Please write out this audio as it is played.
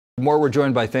More, we're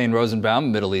joined by Thane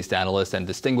Rosenbaum, Middle East analyst and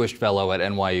distinguished fellow at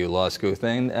NYU Law School.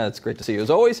 Thane, it's great to see you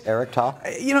as always. Eric, talk.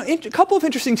 You know, a couple of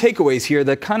interesting takeaways here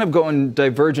that kind of go in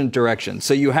divergent directions.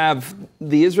 So you have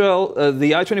the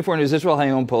i24 News Israel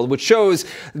Hayom poll, which shows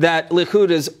that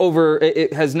Likud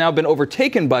has now been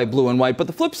overtaken by blue and white. But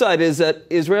the flip side is that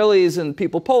Israelis and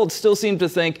people polled still seem to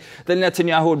think that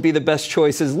Netanyahu would be the best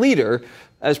choice as leader,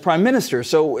 as prime minister.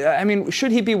 So, I mean,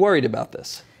 should he be worried about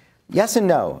this? Yes and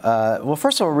no. Well,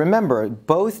 first of all, remember,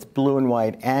 both blue and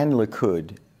white and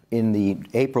Likud in the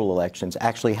April elections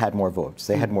actually had more votes.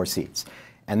 They had more seats.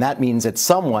 And that means that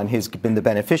someone has been the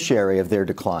beneficiary of their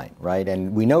decline, right?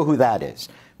 And we know who that is.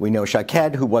 We know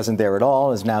Shaked, who wasn't there at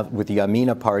all, is now with the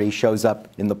Yamina party, shows up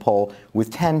in the poll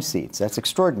with 10 seats. That's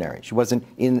extraordinary. She wasn't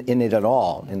in it at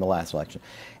all in the last election.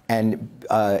 And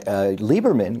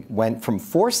Lieberman went from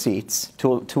 4 seats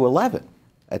to 11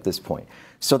 at this point.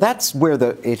 So that's where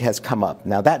it has come up.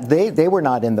 Now that they were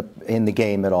not in the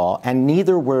game at all, and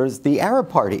neither was the Arab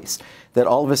parties. That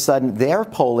all of a sudden they're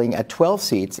polling at 12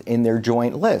 seats in their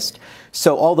joint list.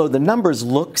 So although the numbers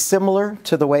look similar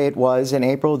to the way it was in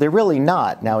April, they're really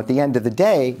not. Now at the end of the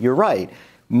day, you're right.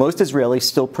 Most Israelis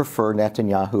still prefer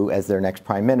Netanyahu as their next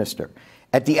prime minister.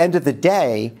 At the end of the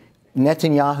day,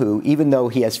 Netanyahu, even though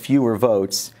he has fewer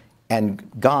votes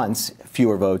and Gantz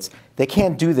fewer votes, they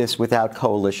can't do this without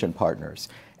coalition partners.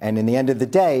 And in the end of the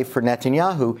day, for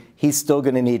Netanyahu, he's still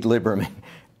going to need Lieberman.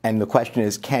 And the question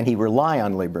is, can he rely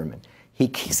on Lieberman?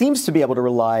 He seems to be able to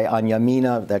rely on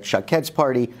Yamina, that's Shaked's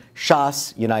party,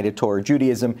 Shas, United Torah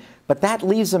Judaism, but that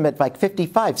leaves him at like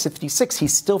 55, 56.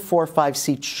 He's still 4 or 5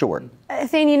 seats short.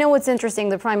 Thane, you know what's interesting?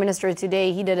 The Prime Minister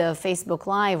today, he did a Facebook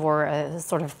Live or a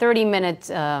sort of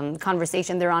 30-minute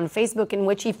conversation there on Facebook in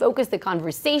which he focused the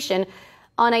conversation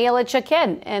on Ayelet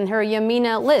Shaked and her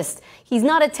Yamina list. He's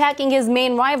not attacking his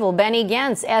main rival, Benny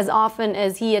Gantz, as often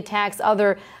as he attacks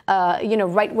other,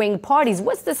 right-wing parties.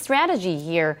 What's the strategy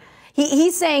here?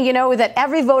 He's saying, that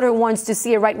every voter who wants to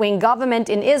see a right-wing government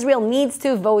in Israel needs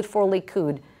to vote for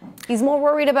Likud. He's more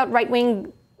worried about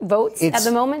right-wing votes at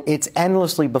the moment? It's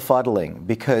endlessly befuddling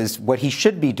because what he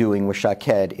should be doing with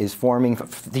Shaked is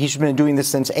he's been doing this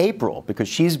since April because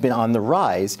she's been on the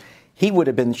rise. She would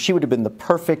have been the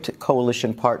perfect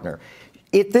coalition partner.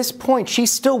 At this point,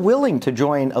 she's still willing to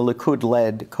join a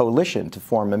Likud-led coalition to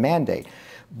form a mandate.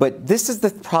 But this is the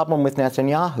problem with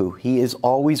Netanyahu. He is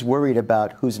always worried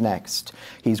about who's next.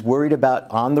 He's worried about,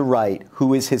 on the right,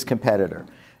 who is his competitor.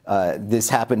 This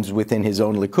happens within his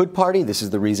own Likud party. This is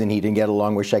the reason he didn't get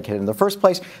along with Shaked in the first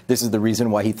place. This is the reason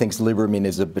why he thinks Lieberman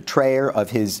is a betrayer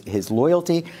of his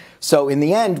loyalty. So in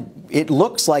the end, it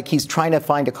looks like he's trying to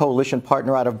find a coalition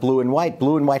partner out of blue and white.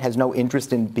 Blue and white has no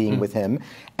interest in being with him.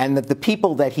 And that the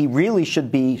people that he really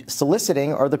should be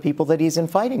soliciting are the people that he's in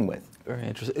fighting with. Very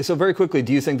interesting. So very quickly,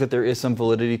 do you think that there is some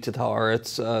validity to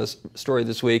Taharet's story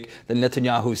this week that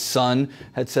Netanyahu's son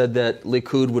had said that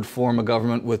Likud would form a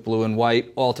government with blue and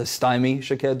white, all to stymie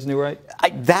Shaked's new right?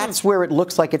 That's where it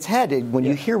looks like it's headed. When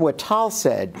you hear what Tal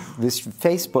said, this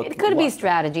Facebook... It could be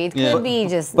strategy. It could be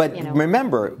just, But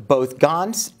remember, both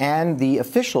Gantz and the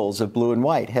officials of blue and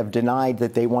white have denied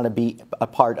that they want to be a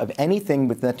part of anything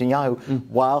with Netanyahu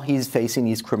while he's facing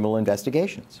these criminal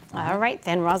investigations. All right,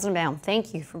 then, Rosenbaum,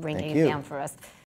 thank you for bringing it down for us.